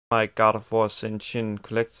My God of War Ascension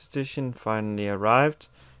Collector's Edition finally arrived,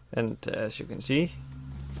 and as you can see,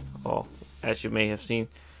 or as you may have seen,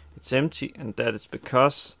 it's empty, and that is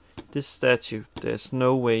because this statue, there's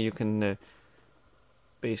no way you can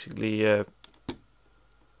basically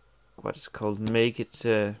what is called make it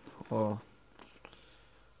or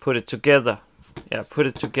put it together. Yeah, put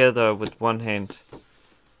it together with one hand.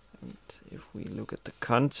 And if we look at the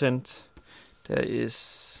content, there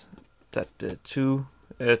is that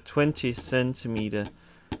 20 centimeter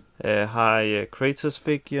high Kratos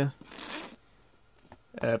figure,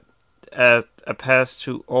 a pass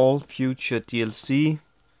to all future DLC.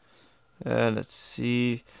 Let's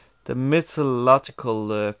see, the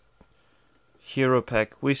mythological hero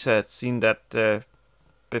pack. Wish I had seen that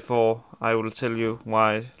before. I will tell you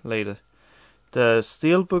why later. The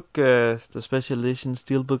steelbook, the special edition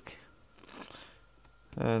steelbook.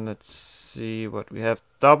 And let's see what we have.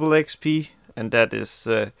 Double XP, and that is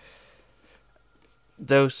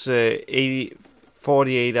those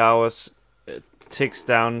 48 hours ticks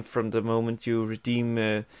down from the moment you redeem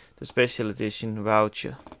the special edition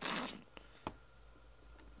voucher.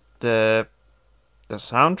 The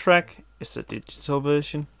soundtrack is a digital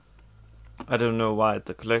version. I don't know why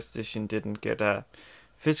the collector's edition didn't get a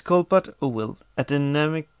physical, but oh well. A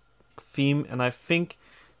dynamic theme, and I think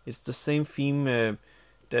it's the same theme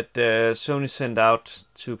that Sony sent out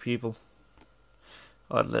to people,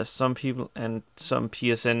 or at least some people, and some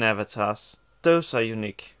PSN avatars. Those are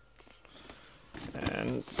unique.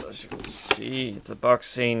 And as you can see, the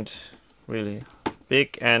box ain't really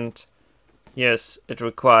big, and yes, it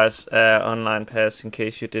requires online pass in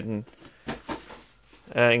case you didn't,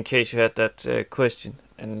 in case you had that question.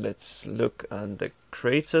 And let's look on the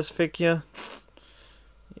Kratos figure.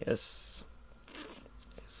 Yes,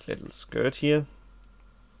 his little skirt here,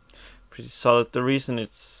 pretty solid. The reason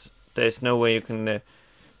there's no way you can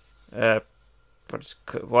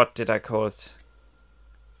what did I call it?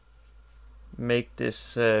 Make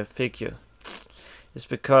this figure is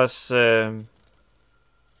because and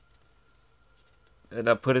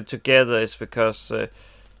I put it together is because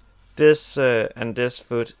this and this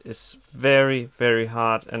foot is very, very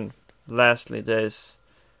hard, and lastly there's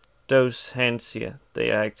those hands here.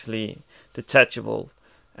 They are actually detachable,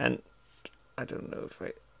 and I don't know if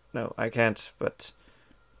I can't, but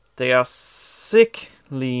they are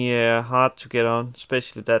sickly hard to get on,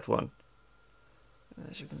 especially that one.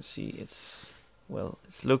 As you can see, it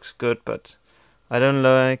looks good, but I don't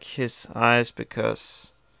like his eyes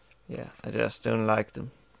because, yeah, I just don't like them.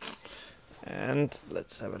 And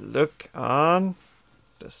let's have a look on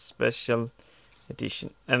the special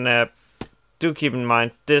edition. And do keep in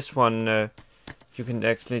mind, this one you can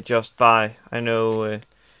actually just buy. I know,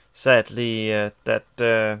 sadly,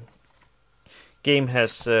 that game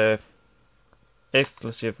has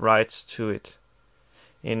exclusive rights to it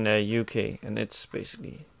in UK, and it's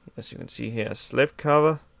basically, as you can see here, a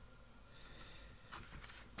slipcover.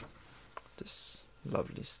 This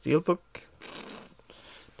lovely steelbook.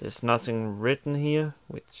 There's nothing written here,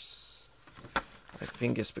 which I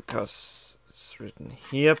think is because it's written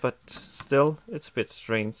here, but still it's a bit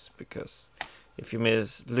strange, because if you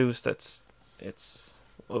lose that, it's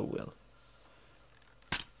oh well.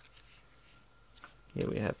 Here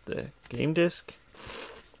we have the game disc.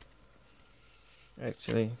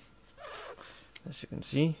 Actually, as you can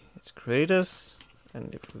see, it's Kratos,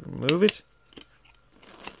 and if we remove it,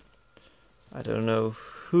 I don't know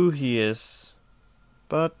who he is,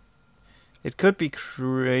 but it could be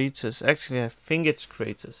Kratos. Actually, I think it's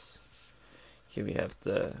Kratos. Here we have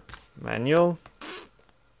the manual.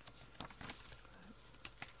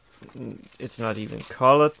 It's not even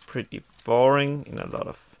colored, pretty boring in a lot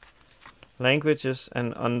of languages.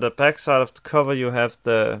 And on the back side of the cover you have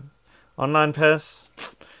the online pass.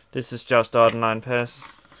 This is just online pass.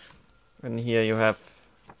 And here you have,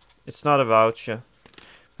 it's not a voucher.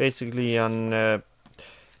 Basically on the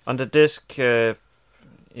disc, yeah,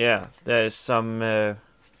 there is some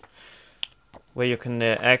where you can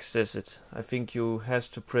access it. I think you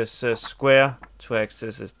have to press square to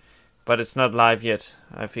access it, but it's not live yet.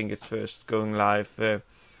 I think it's first going live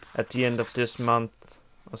at the end of this month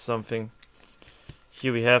or something.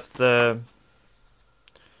 Here we have the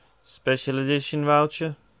special edition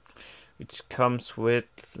voucher, which comes with,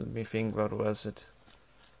 let me think, what was it?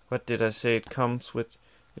 What did I say it comes with?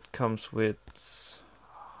 It comes with,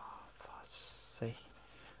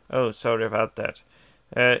 oh, sorry about that.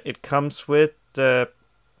 It comes with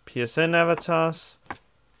PSN avatars,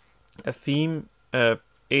 a theme,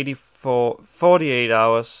 48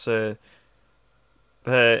 hours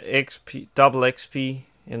XP, double XP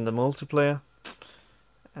in the multiplayer,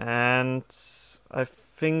 and I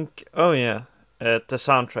think, oh yeah, the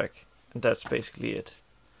soundtrack, and that's basically it.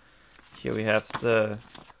 Here we have the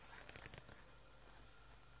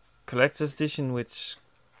collector's edition, which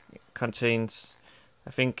contains,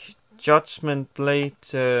 I think, Judgment Blade,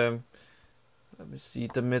 let me see,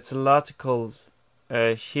 the mythological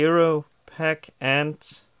hero pack, and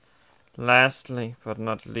lastly, but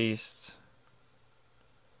not least,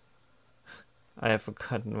 I have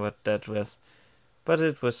forgotten what that was, but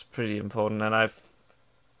it was pretty important, and I've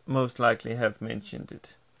most likely have mentioned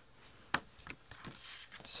it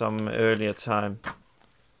some earlier time.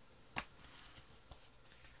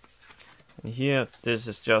 And here, this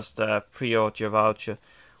is just a pre-order voucher,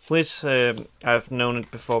 which I've known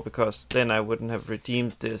it before, because then I wouldn't have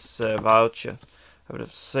redeemed this voucher. I would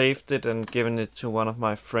have saved it and given it to one of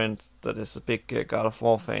my friends that is a big God of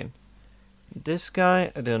War fan. This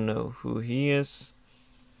guy, I don't know who he is,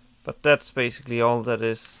 but that's basically all that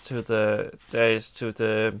is to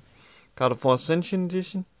the God of War Ascension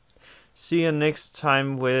edition. See you next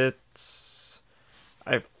time with,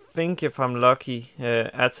 I think if I'm lucky,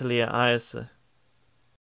 Atelier Ayase.